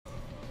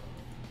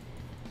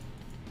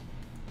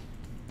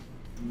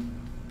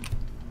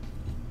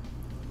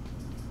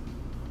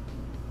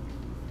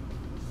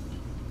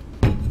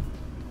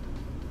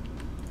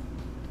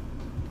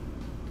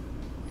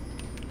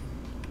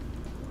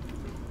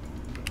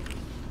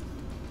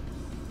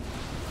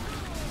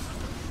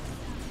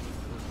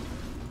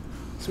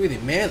Sweetie,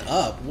 man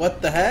up.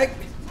 What the heck?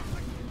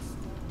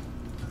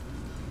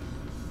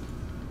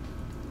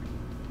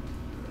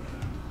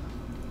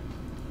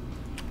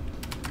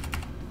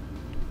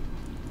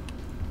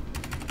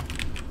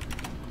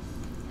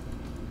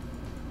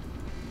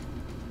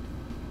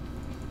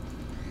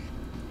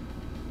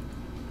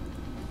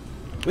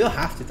 We'll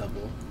have to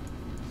double.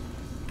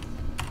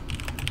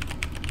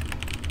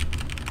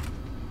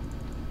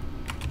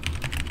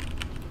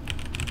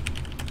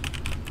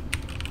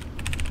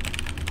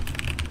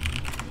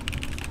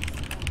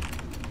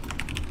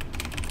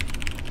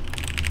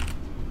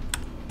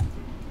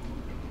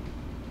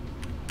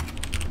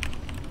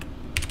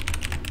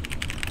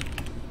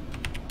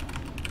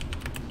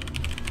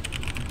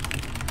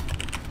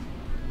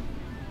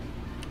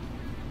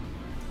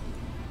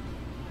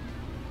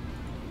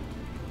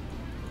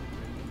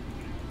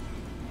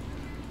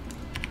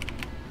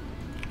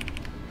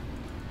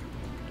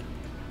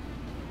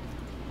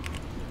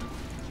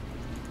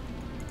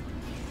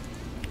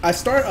 I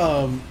start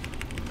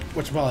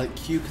whatchamacallit,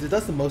 Q, because it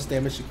does the most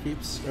damage to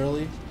creeps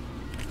early.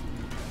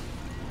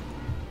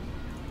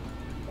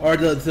 Or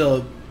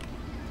the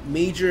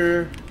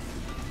major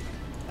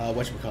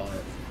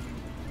whatchamacallit,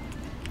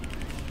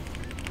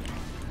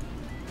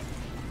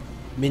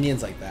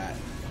 minions like that.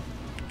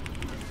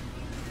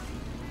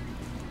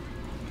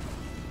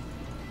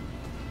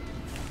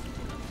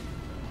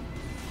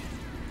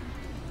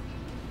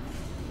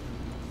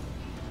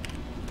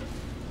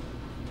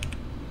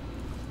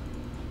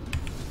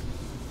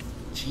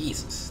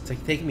 Jesus,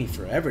 it's taking me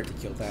forever to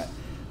kill that.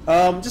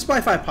 Just buy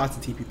 5 pots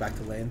and TP back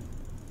to lane.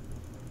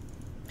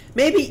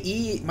 Maybe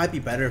E might be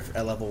better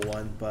at level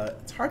 1, but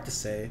it's hard to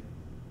say.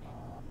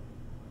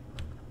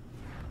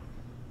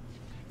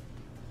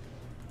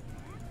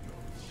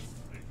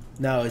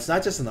 No, it's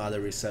not just an auto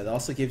reset. It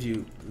also gives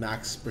you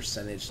max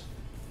percentage,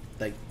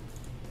 like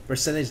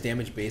percentage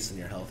damage based on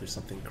your health or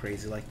something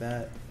crazy like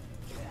that.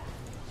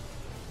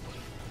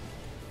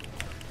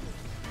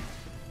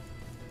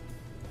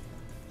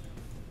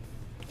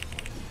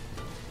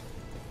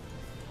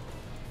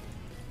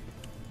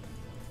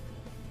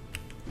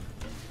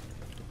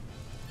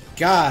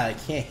 God, I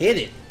can't hit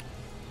it.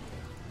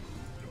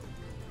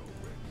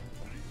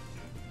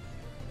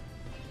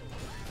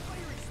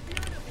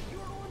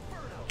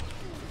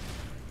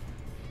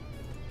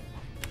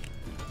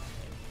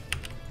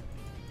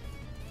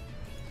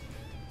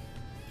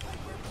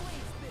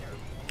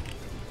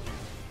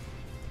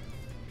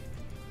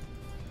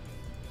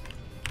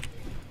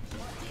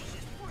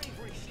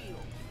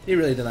 He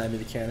really denied me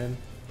the cannon.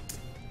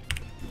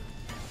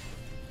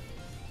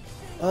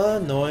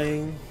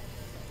 Annoying.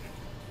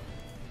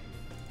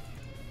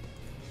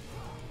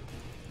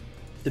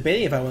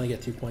 Debating if I want to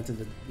get 2 points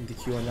into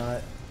Q or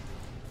not.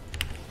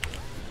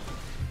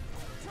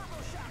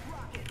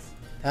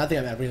 I don't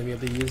think I'm ever going to be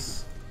able to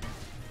use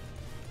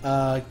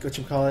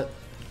whatchamacallit.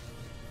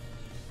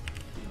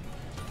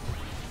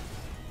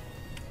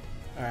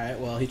 Alright,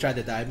 well he tried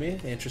to dive me.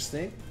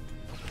 Interesting.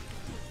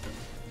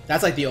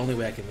 That's like the only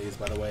way I can lose,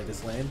 by the way,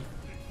 this lane.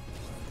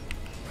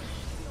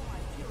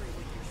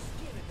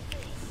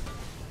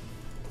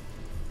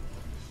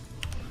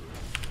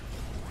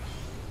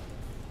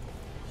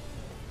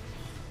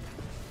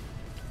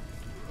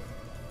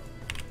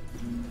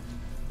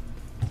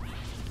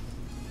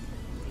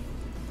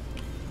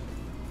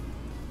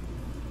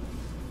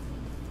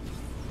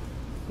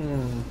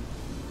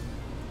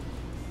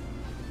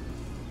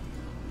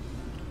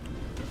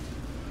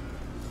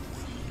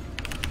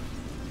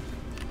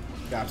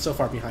 God, I'm so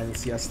far behind in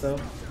CS though.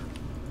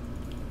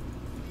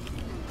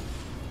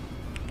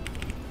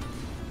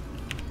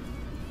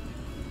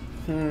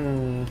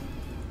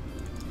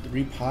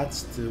 Three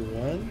pots to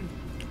 1.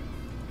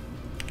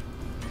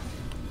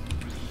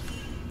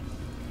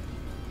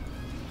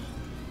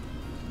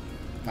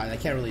 God, I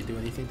can't really do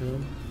anything to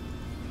him.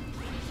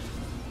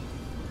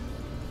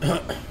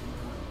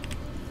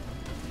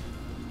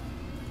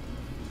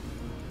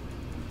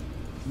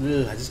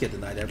 Ugh, I just get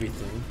denied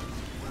everything.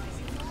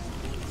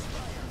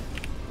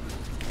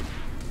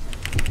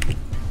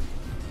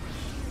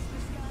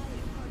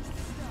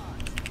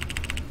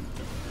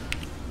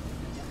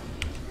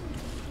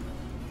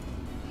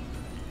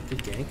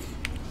 Good gank.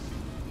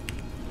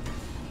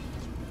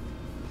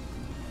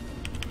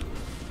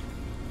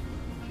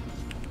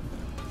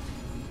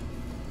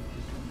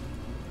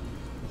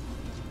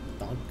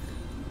 Donk.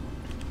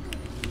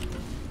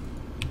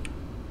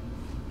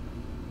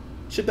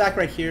 Should back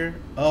right here.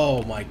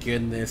 Oh my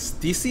goodness.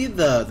 Do you see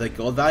the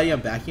gold value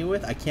I'm backing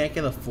with? I can't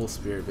get a full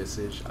Spirit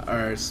Visage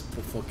or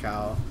full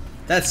cow.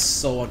 That's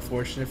so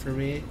unfortunate for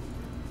me.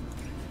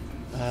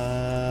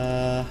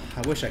 I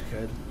wish I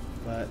could,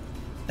 but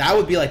that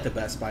would be like the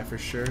best buy for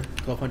sure.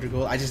 1200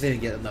 gold. I just didn't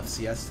get enough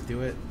CS to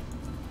do it.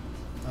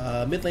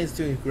 Mid lane's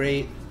doing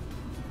great.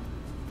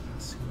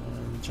 Last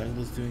one.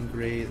 Jungle's doing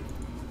great.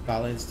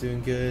 Bot lane's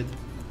doing good.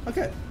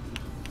 Okay.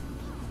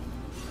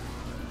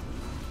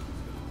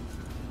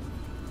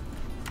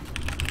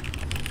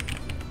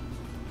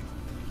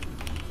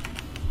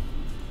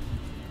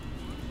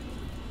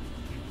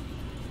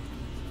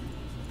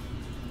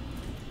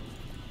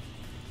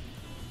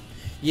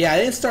 Yeah, I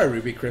didn't start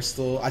Ruby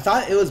Crystal. I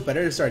thought it was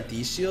better to start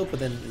D-Shield, but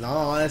then in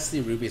all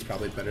honesty, Ruby is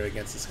probably better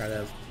against this kind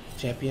of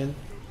champion.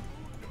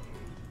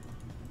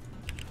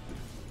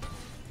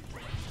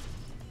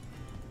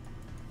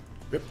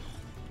 Rip.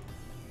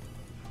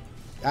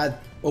 Add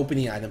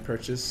opening item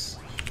purchase.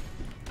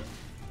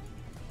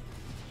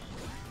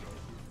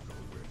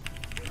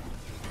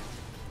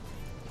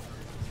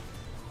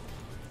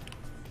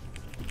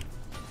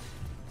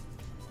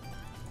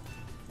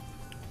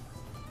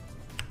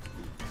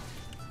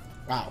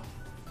 Wow.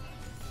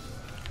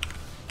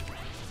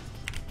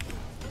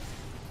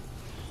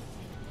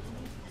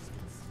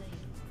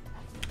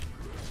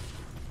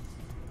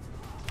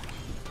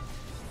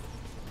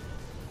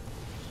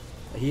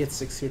 He hit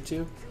 6 here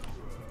too.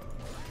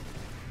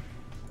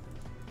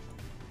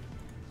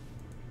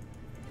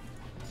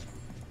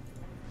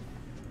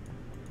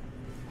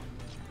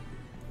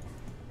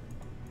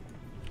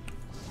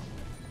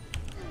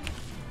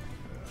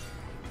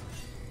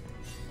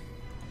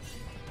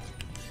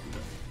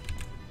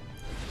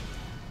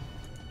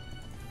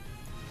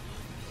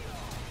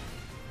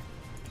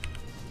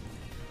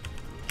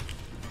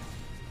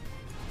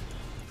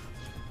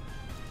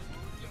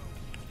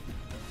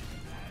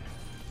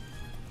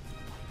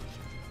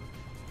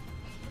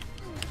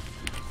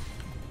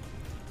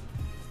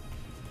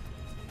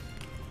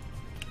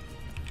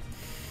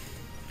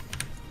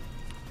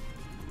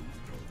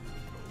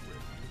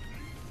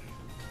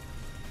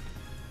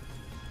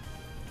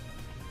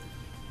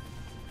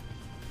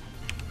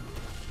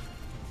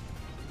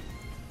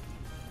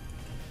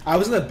 I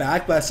was in the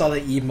back, but I saw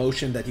the Eve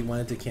motion that he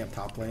wanted to camp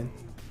top lane.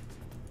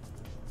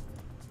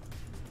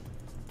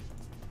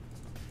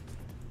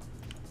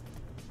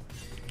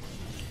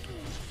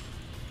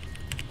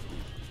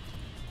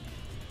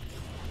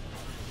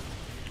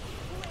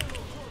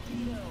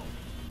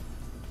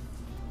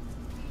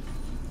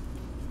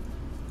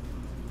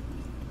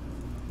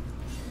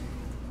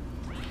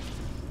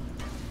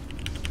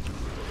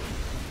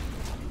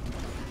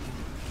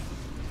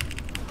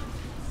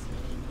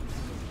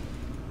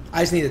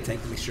 I just need a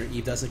tank to make sure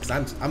Eve does it,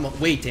 because I'm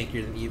way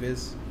tankier than Eve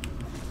is.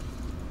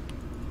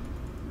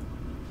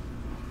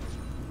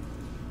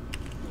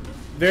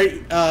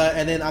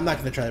 And then I'm not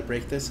going to try to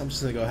break this. I'm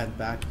just going to go ahead and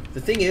back.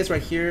 The thing is,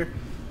 right here,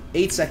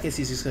 8 seconds,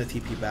 he's just going to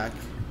TP back.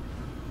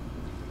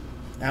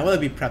 And I want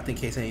to be prepped in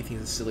case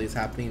anything silly is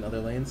happening in other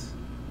lanes.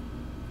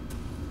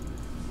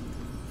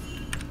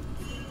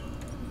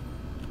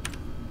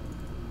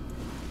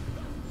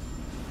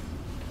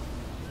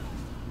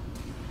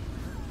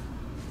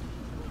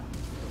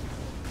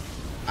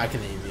 I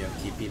couldn't even have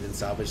TP'd and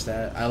salvaged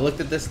that. I looked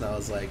at this and I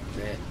was like,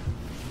 man.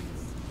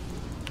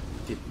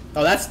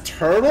 Oh, that's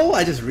Turtle?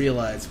 I just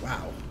realized.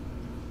 Wow.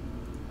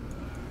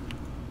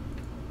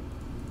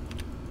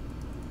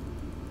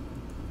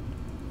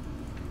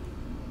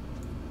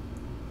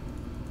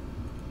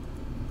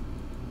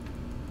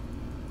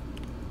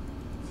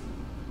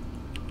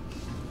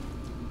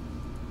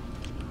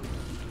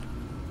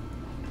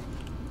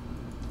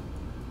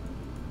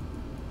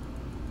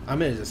 I'm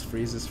gonna just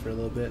freeze this for a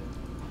little bit.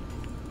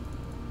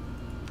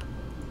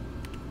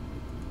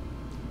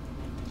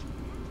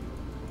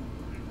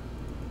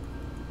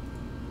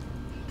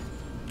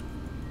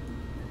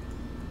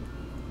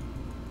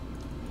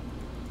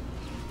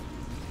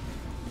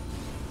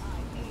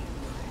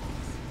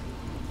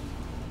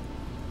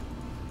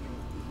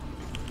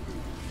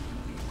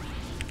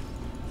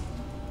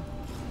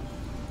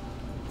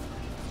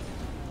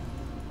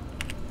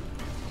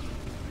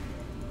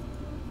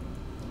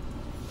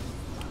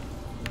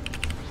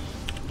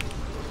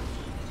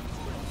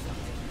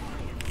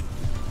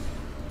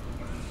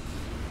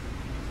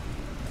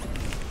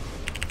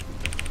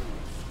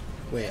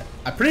 Wait,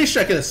 I'm pretty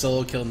sure I could have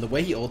solo killed him. The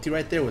way he ulti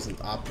right there wasn't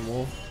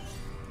optimal.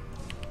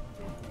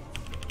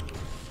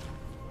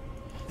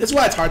 This is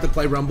why it's hard to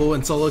play Rumble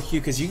and solo queue,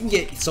 because you can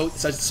get so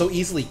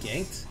easily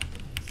ganked.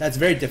 That's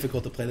very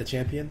difficult to play the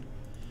champion.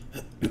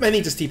 I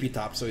need just TP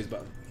top, so he's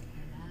bummed.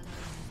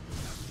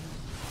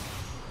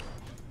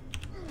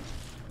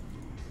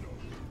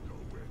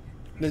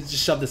 Let's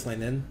just shove this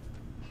lane in.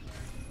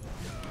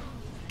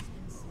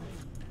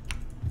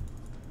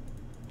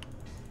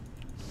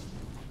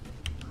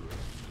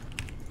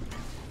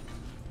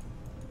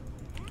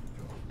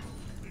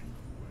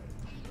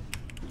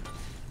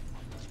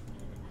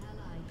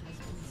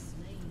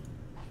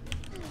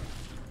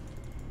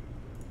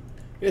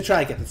 I'm gonna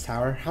try to get this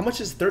tower. How much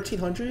is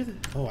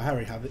 1,300? Oh, I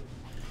already have it.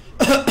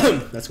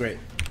 That's great.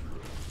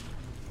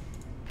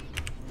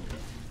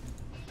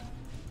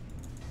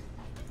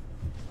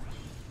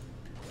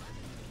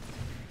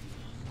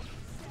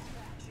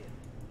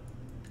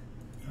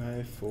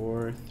 Five,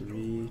 four,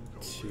 three,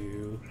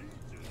 two.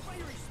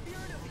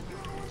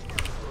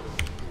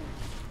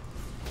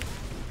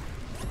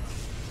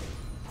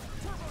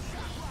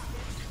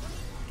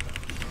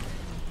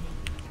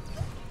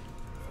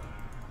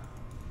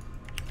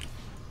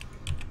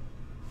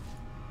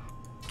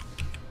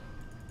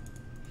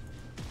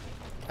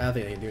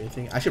 don't think they can do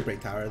anything. I should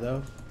break tower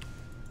though.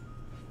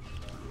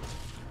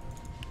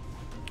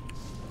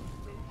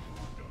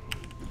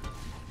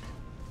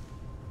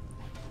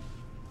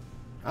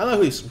 I don't know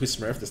who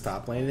Smurf this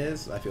top lane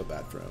is. I feel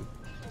bad for him.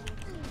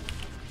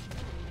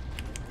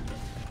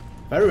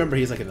 If I remember,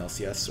 he's like an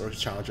LCS or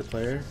challenger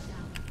player.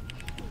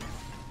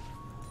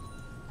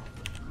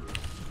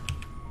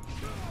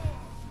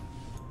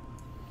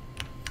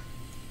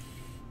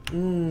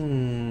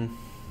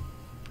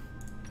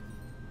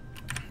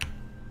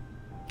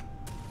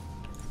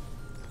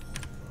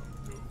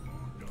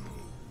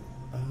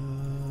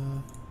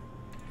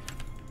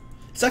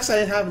 Sucks I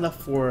didn't have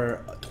enough for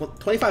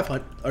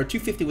 2,500 or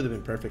 250 would have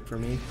been perfect for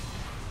me.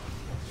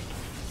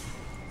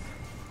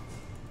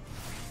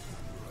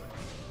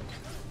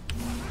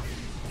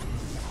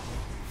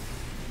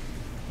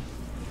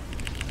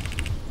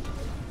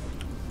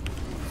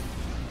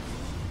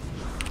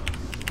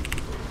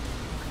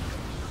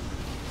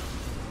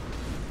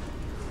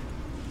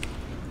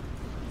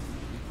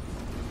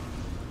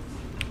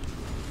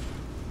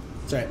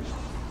 Sorry.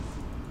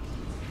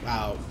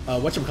 Wow.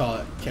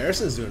 Whatchamacallit?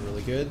 Karason's doing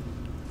really good.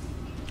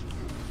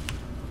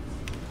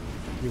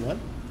 You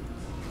won?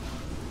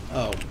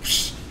 Oh,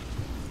 psh.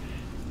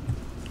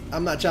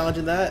 I'm not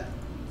challenging that.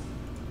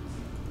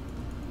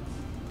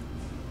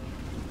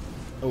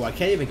 Oh, I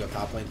can't even go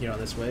top lane here on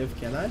this wave,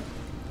 can I?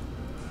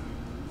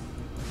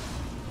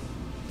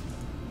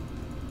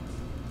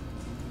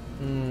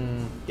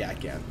 Yeah, I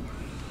can.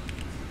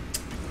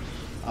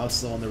 I was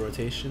slow on the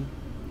rotation.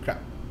 Crap.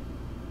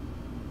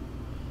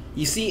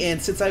 You see, and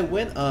since I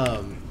went,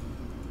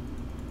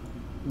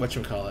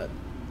 whatchamacallit?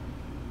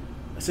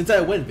 Since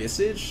I went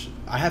Visage,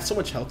 I have so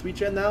much health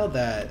regen now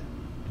that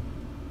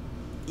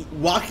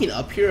walking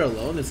up here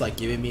alone is like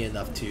giving me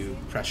enough to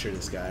pressure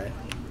this guy.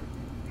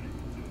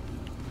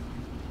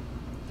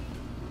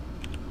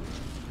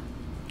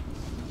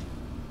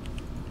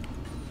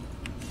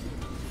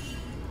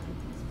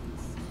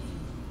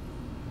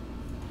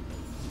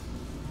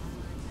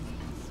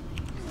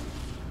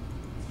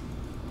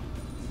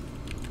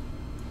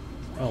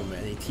 Oh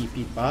man, he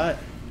TP'd bot.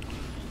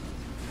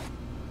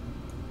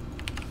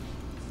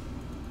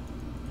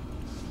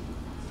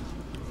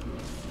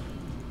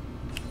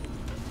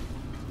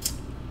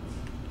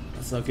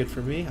 That's no good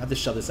for me. I have to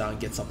shove this out and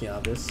get something out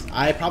of this.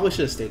 I probably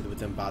should have stayed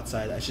within bot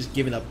side. I should just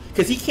given up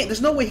because he can't.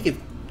 There's no way he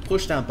can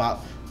push down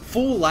bot.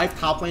 Full life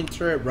top lane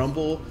turret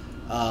rumble,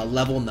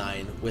 level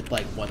 9 with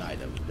like one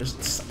item.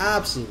 There's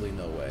absolutely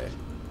no way.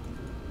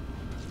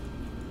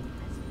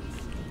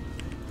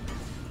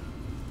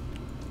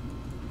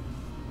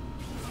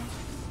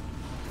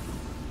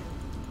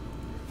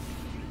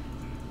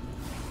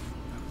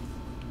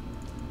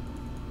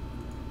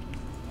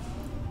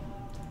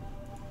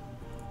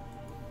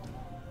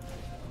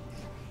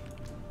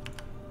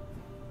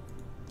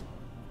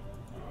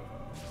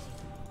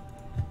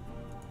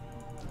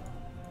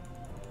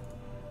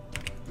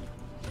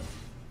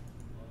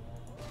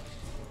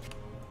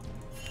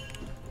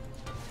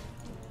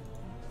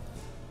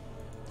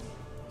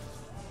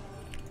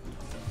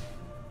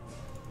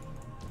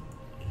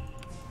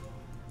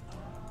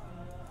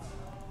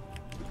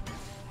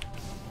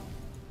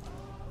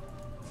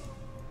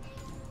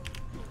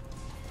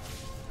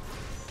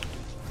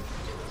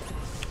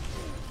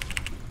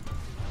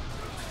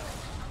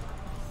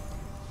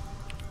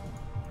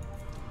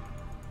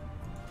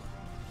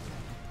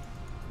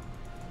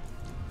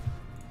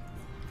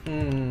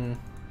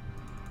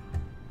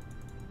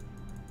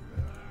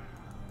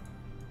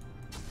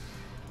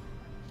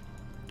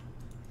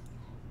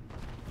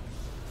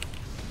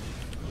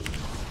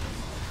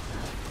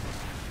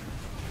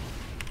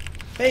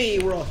 Hey,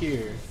 we're all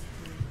here.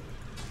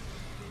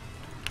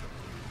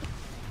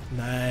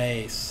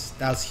 Nice.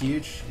 That was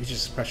huge. He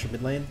just pressure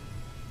mid lane.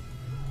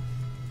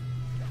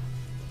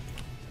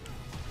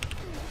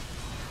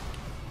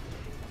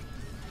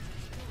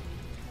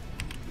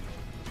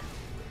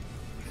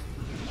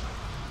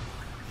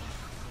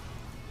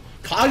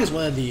 Cog is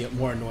one of the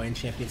more annoying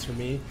champions for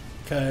me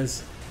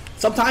because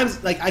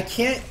sometimes, like, I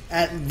can't,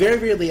 at very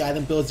rarely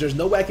item builds, there's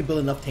no way I can build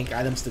enough tank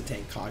items to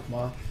tank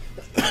Kog'Maw.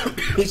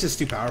 He's just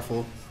too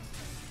powerful.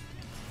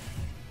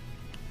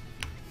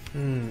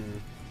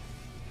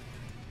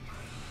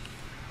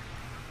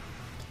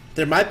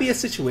 There might be a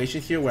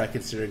situation here where I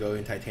consider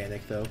going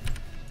Titanic, though.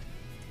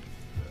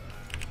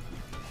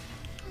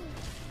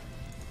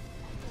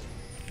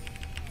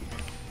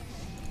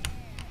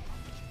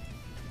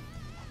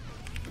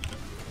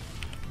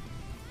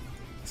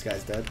 This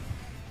guy's dead.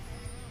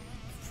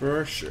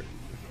 For sure.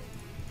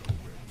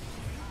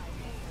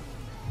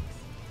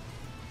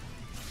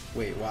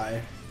 Wait,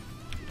 why?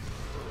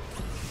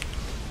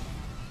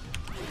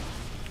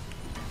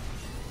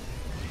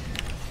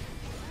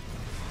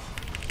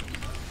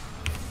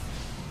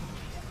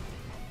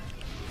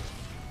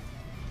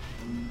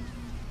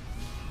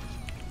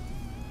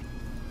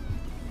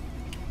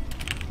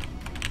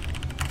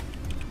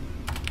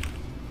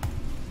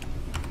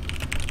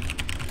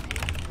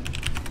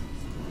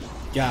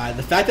 God,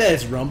 the fact that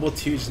it's Rumble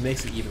too just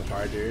makes it even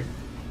harder.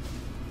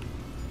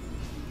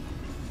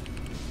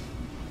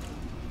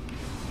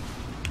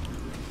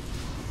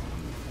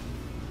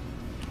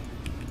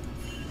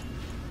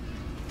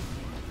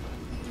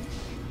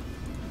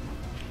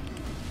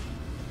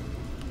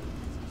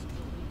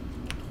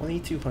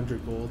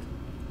 2,200 gold.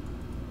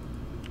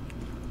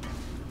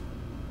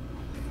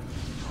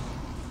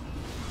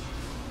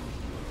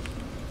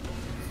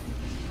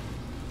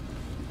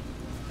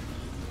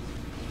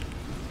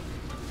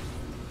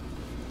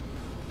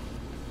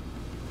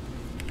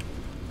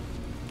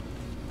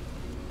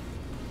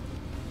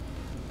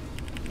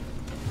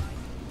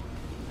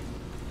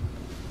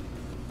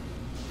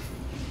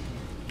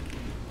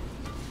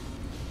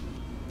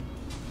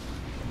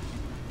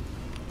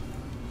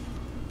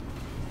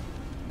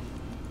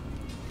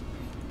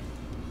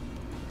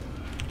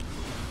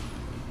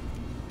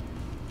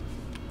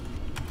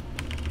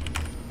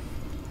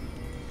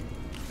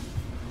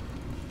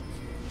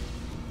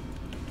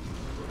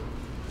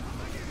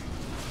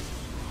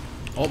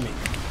 Ult me.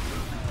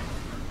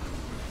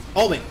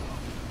 Ult me.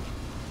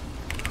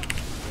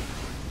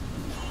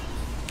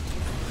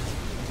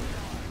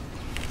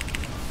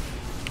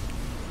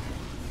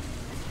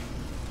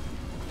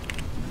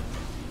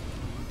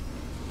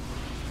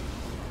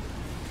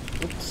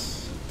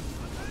 Oops.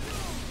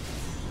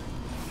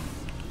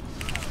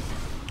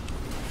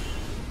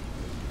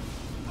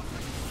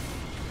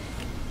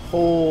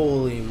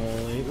 Holy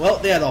moly. Well,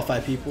 they had all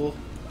 5 people.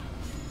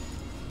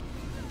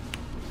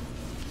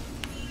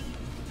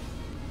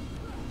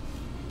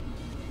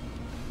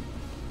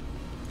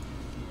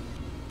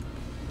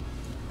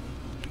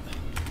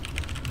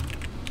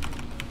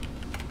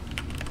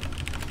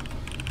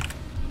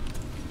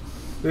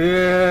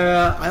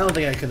 Yeah, I don't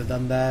think I could have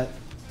done that.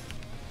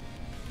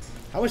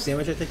 How much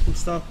damage I take from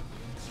stuff?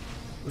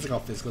 What's it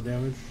called? Physical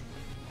damage?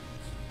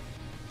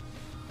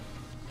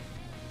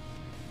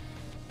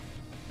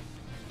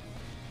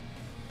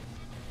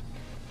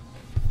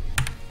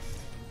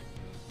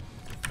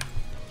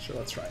 Sure,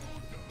 let's try it.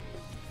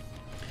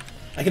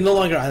 I can no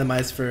longer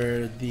itemize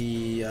for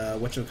the,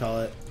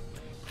 whatchamacallit,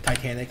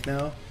 Titanic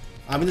now.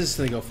 I'm just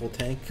gonna go full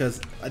tank, because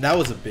that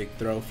was a big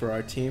throw for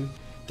our team.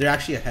 They're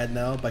actually ahead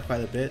now by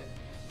quite a bit.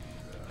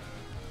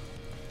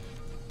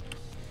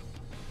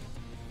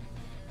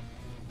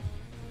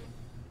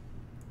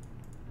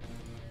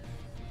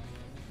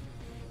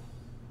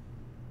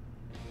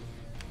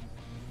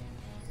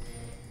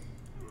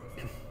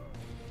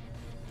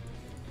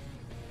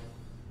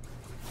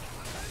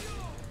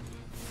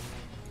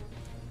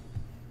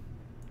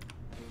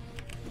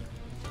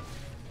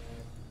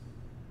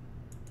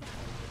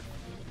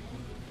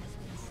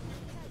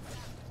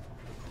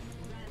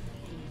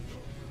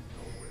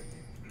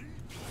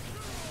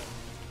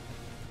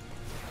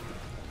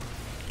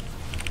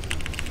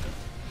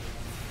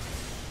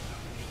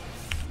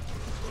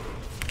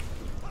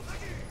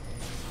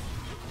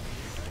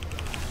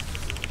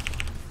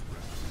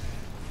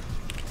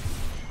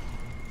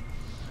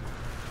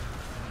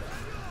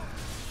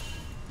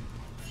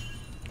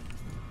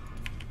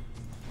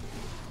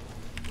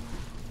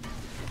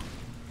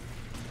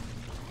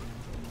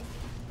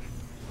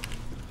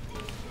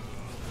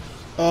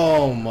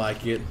 Oh my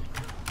god.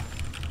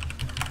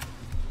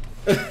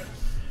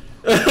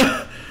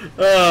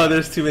 Oh,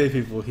 there's too many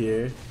people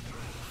here.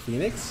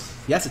 Phoenix?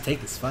 He has to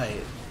take this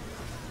fight.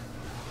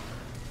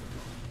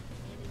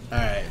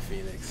 Alright,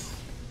 Phoenix.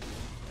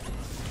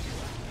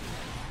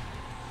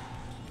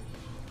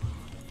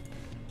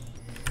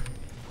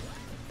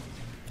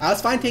 I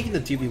was fine taking the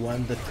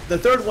 2v1. The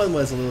third one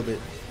was a little bit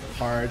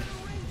hard.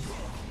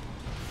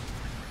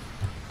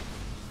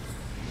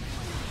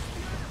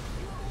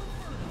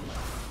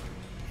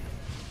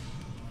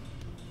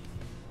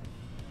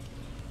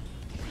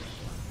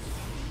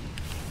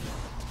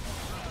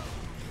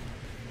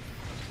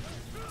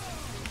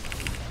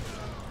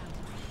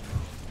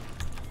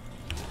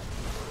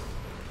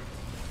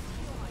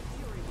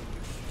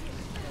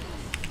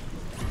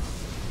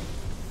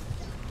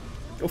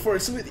 Go for it,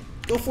 Smoothie.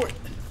 Go for it.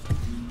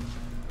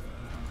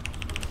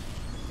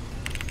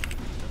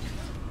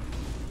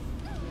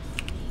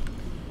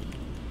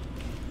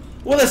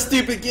 What a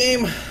stupid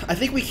game. I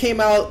think we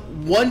came out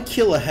 1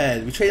 kill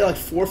ahead. We traded like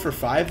 4 for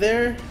 5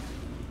 there.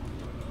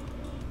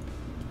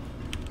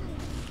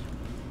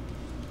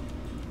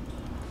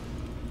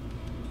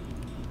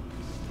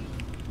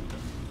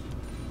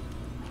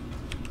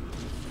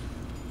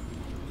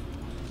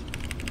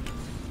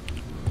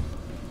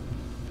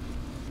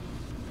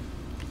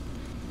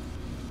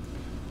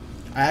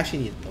 I actually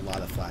need a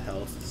lot of flat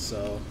health,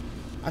 so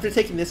after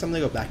taking this, I'm gonna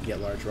go back and get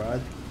Large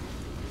Rod.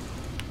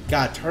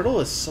 God, Turtle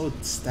is so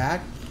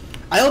stacked.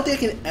 I don't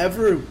think I can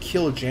ever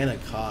kill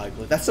Janet Cog.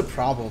 Like, that's the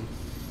problem.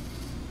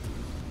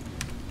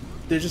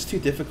 They're just too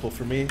difficult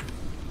for me.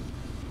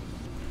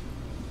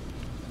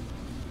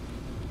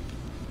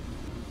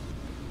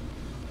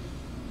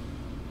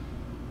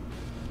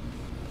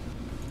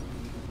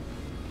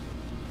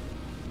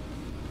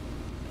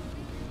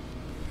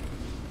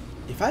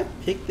 If I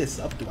pick this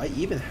up, do I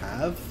even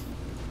have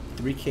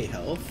 3k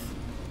health?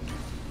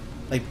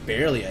 Like,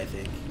 barely, I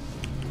think.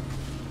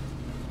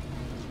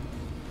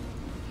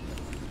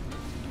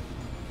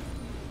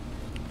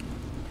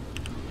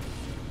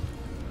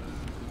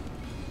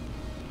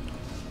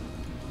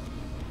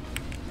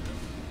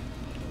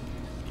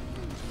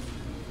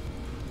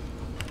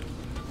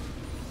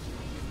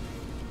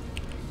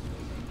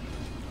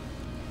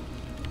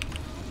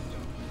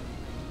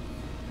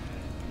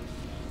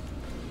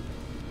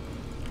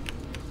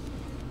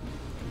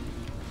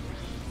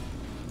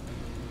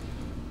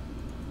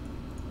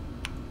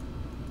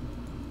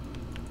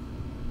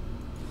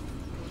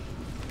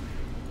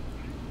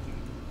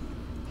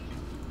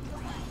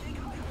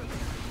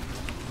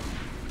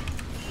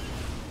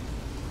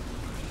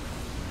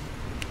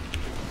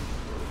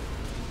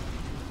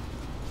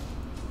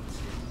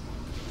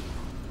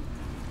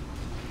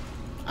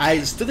 I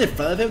stood in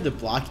front of him to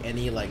block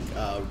any like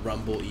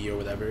rumble E or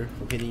whatever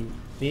from hitting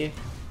me.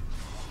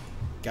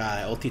 God,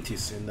 I ulti too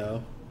soon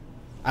though.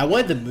 I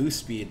wanted the move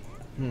speed.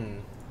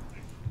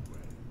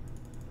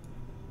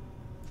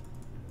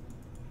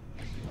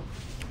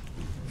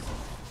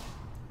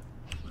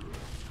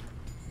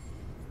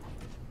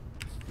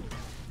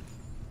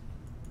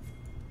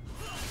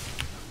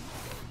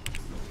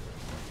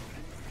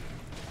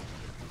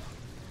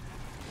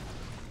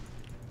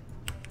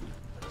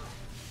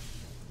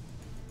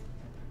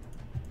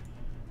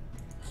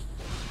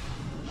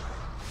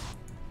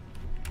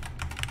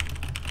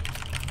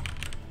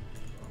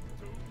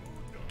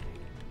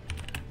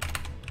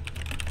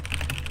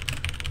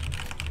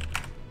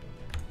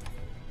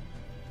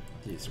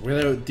 We're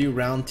gonna do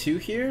round 2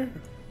 here.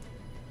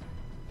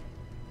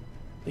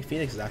 I think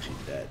Phoenix is actually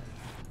dead.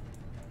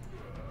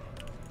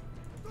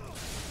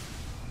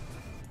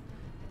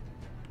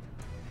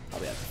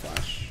 Probably have to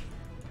flash.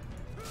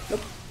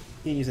 Nope.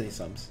 He didn't use any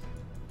sums.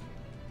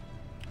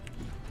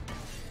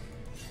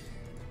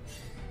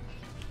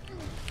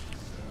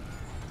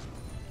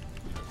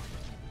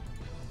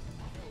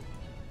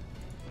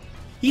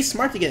 He's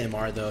smart to get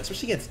MR though,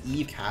 especially against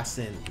Eve, Cass,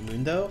 and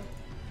Mundo.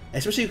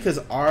 Especially because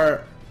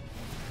our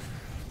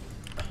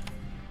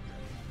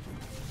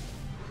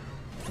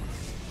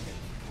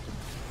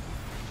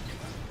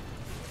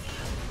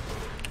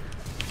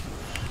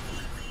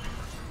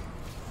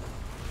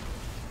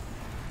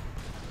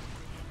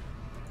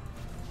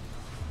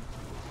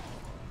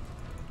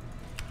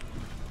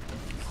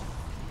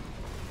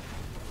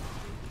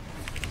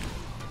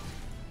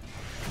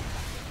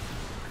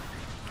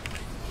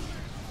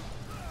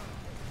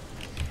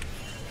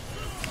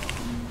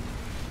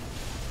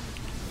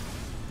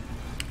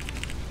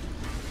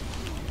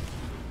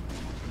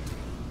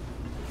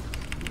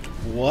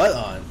what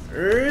on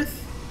earth?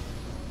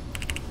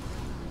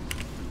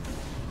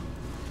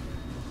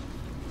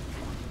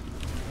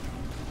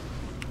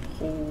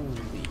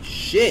 Holy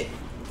shit!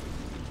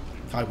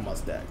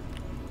 Godmode's dead.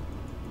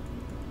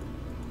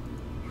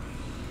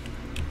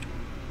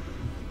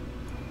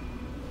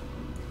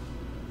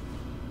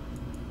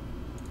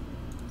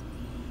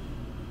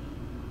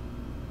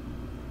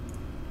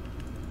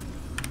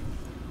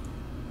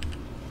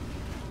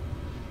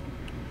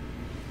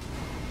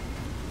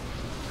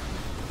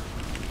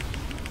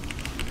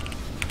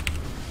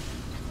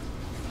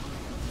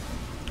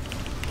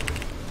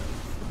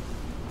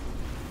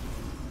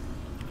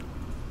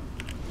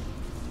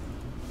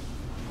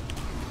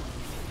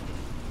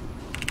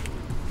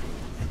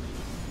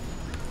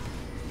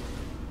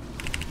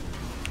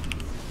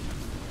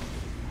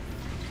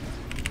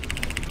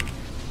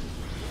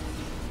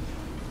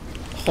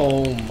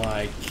 Oh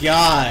my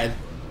god,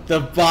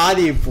 the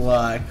body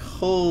block,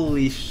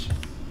 holy sh...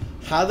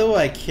 How do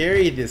I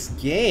carry this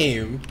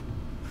game?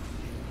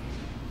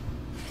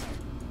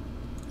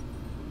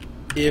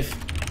 If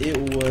it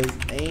was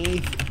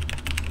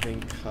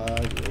anything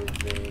cog or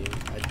vein,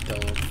 I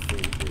don't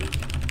think it...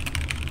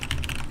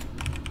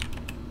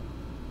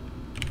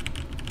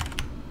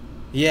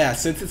 Yeah,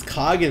 since it's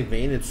cog and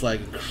vein, it's like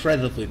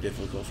incredibly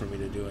difficult for me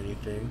to do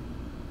anything.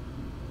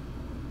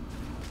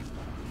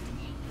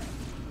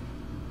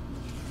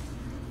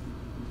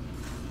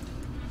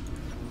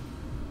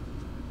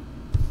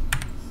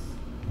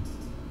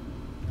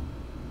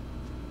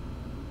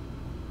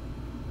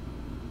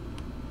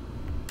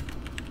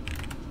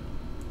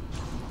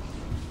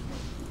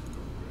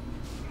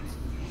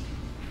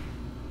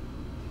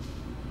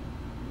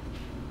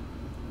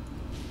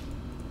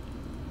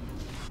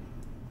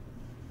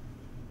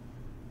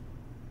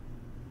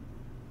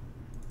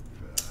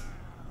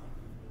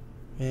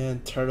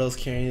 Man, Turtle's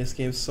carrying this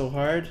game so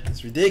hard.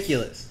 It's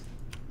ridiculous.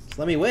 Just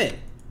let me win.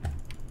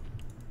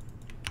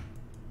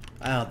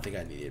 I don't think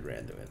I needed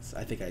randomness.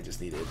 I think I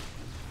just needed...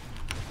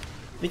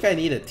 I think I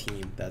need a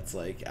team that's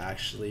like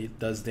actually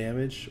does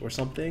damage or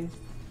something.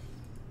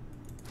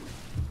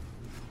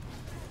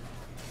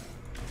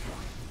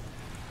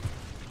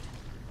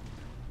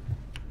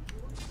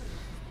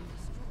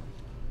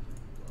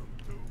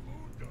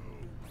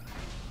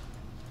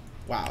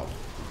 Wow.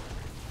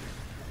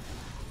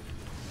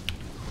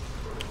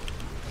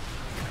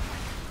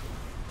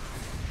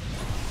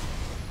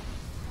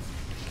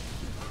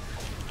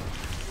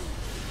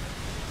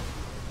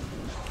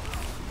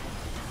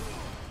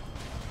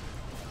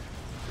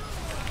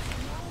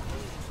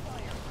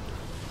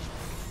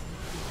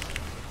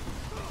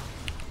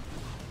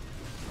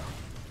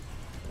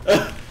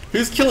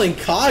 Who's killing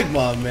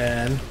Godmode,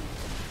 man?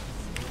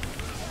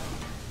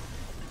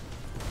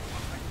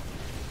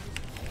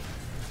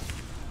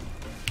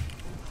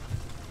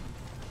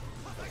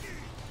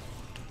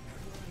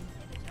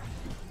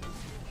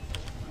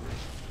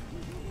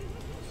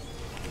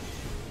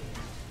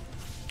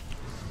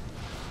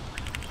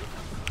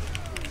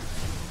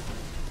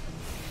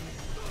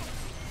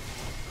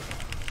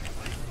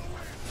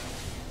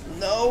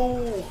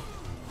 No!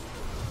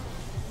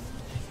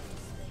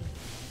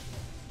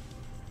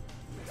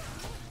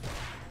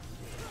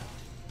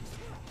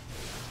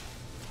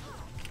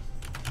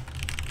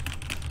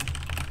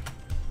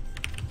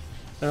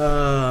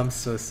 I'm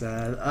so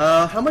sad.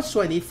 How much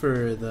do I need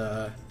for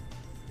the...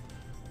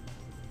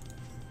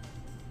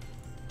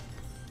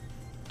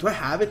 Do I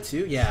have it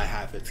too? Yeah, I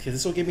have it. Because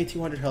this will give me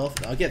 200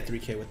 health. I'll get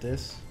 3k with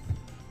this.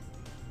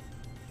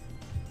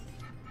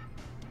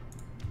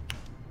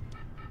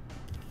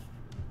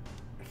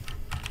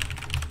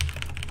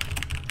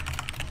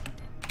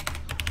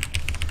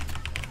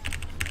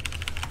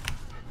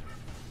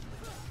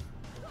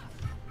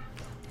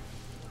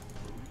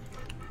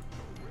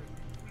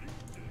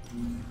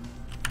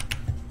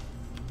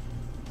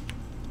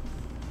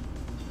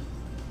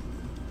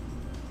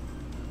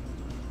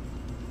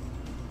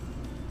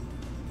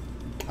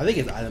 I think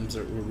his items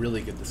were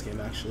really good this game,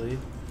 actually.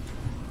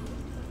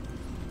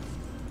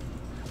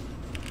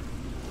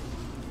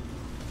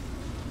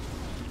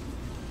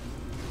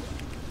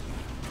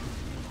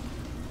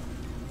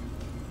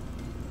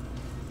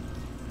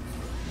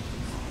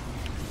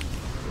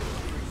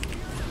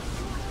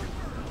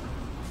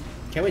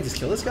 Can't we just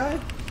kill this guy?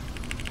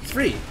 It's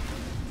free.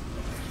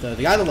 The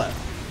guy on the left.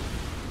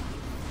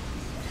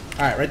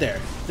 Alright, right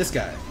there. This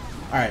guy.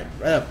 Alright,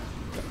 right up.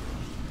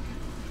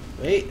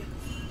 Wait.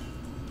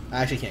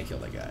 I actually can't kill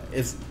that guy.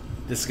 It's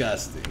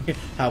disgusting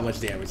how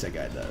much damage that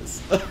guy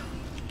does.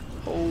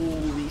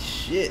 Holy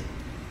shit.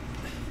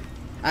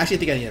 I actually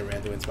think I need a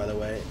Randuin's, by the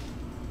way.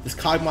 This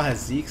Godmode has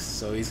Zeke's,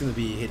 so he's going to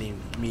be hitting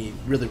me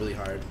really, really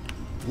hard.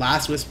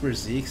 Last Whisper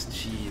Zeke's,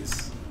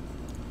 jeez.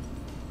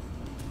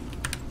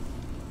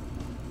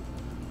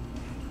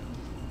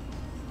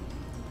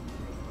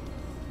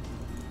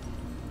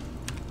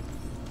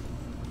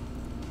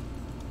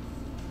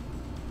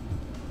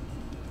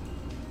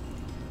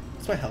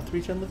 What's my health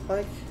regen look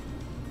like?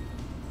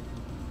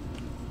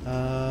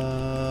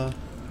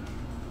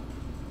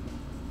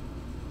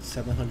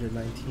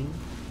 719.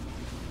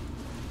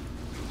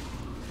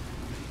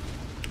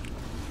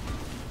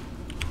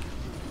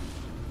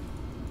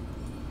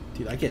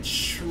 Dude, I get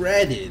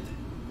shredded.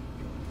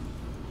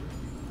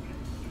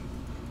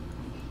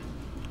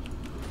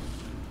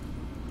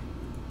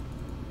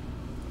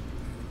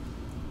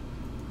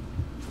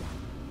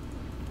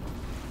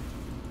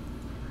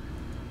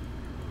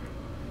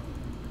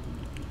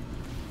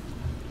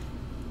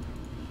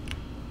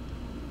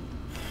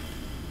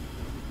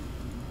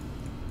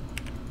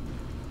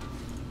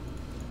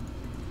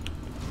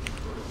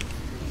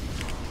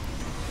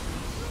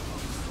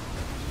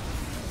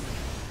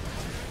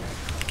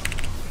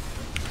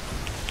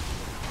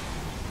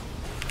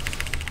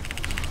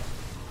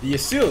 You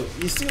still.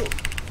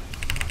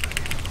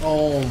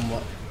 Oh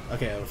my.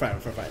 Okay, we're fine.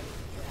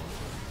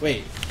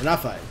 Wait, we're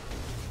not fine.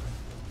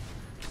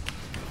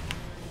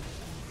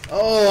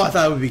 Oh, I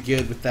thought it would be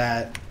good with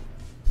that.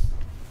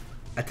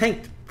 I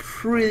tanked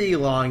pretty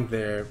long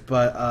there,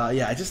 but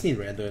yeah, I just need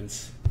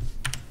randoms.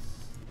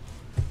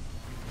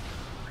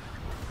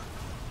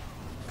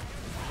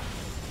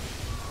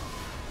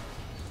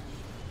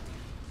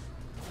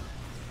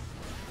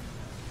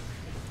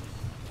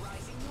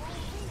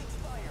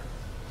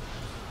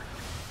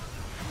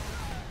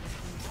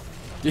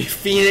 Dude,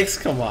 Phoenix,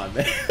 come on,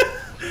 man.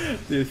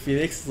 Dude,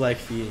 Phoenix is like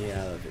feeding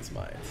out of his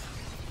mind.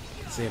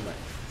 Save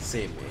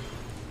me.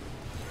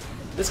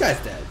 This guy's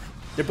dead.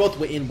 They're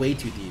both in way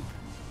too deep.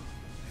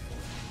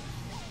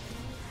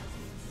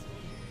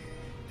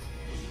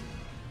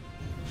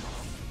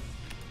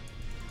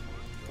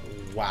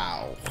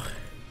 Wow.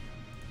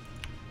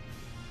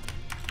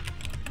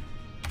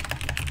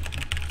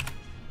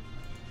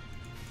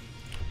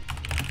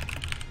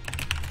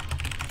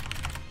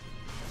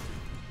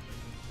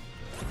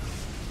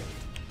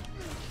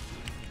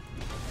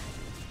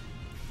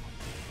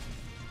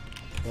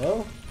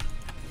 Well,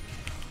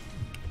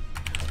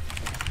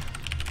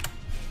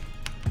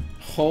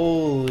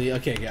 holy,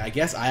 okay, I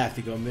guess I have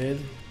to go mid.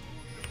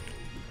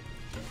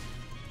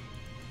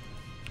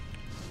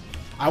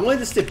 I wanted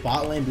to stick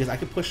bot lane because I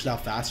could push it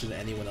out faster than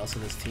anyone else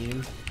on this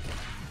team.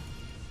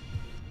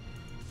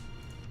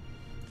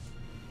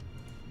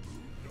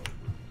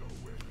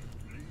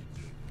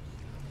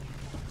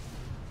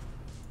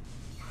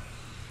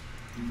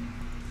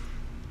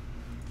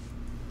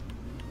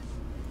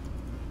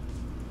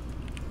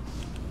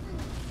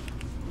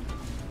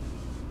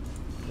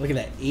 Look at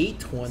that,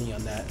 820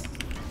 on that.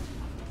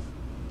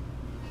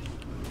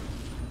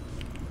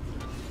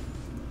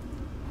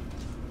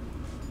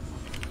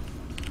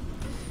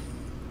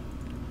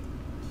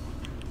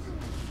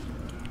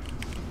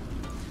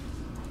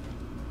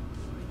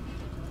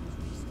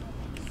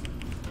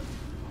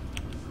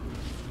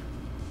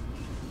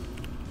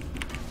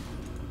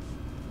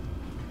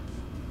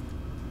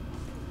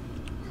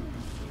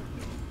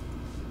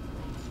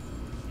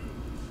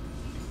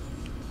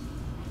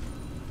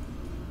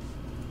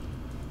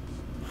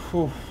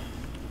 Whew.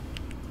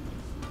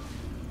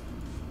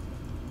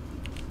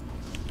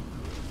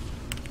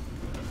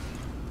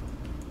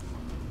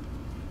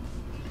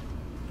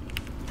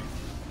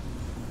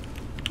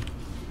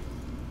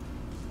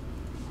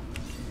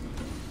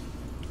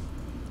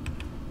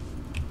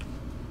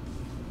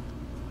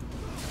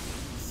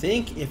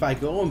 Think if I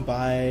go and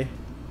buy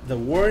the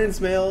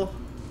Warden's Mail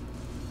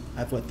I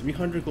have what,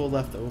 300 gold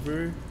left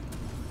over?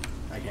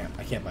 I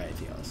can't buy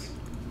anything else.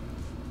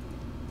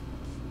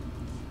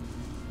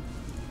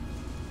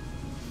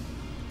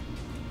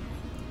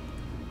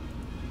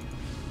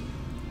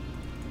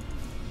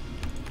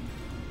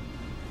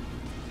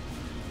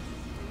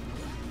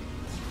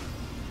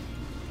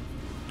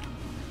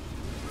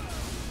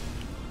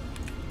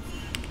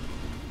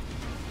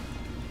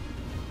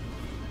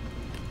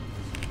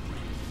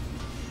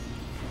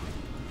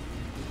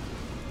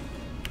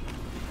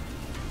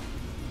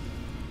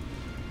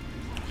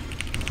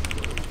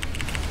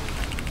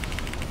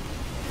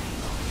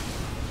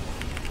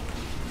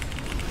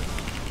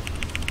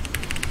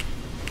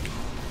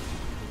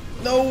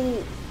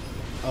 No!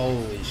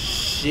 Holy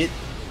shit.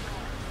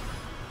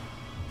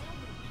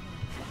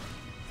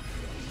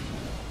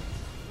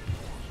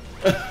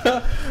 Alright,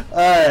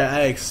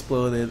 I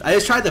exploded. I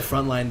just tried the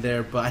front line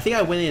there, but I think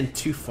I went in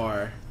too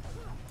far.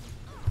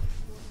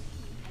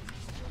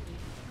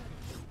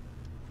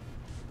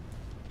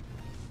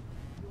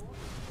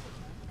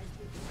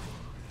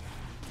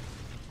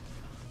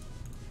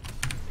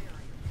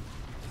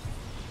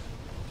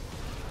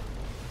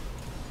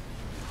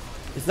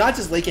 It's not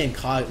just late game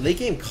Cog. Late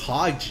game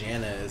Cog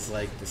Janna is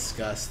like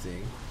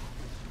disgusting.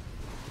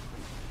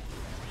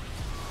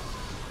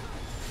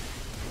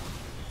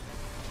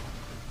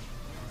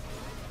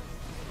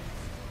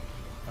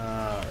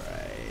 Alright.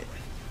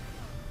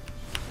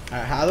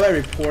 Alright, how do I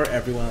report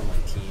everyone on my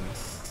team?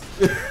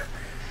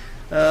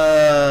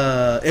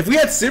 If we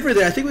had Super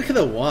there, I think we could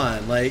have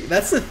won. Like,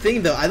 that's the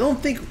thing though. I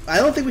don't think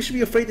we should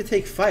be afraid to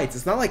take fights.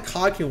 It's not like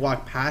Cog can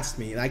walk past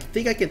me, and I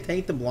think I can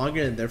tank them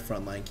longer than their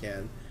front line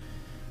can.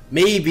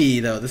 Maybe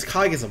though, this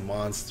Cog is a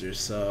monster,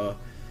 so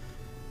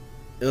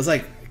it was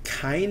like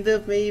kind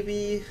of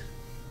maybe.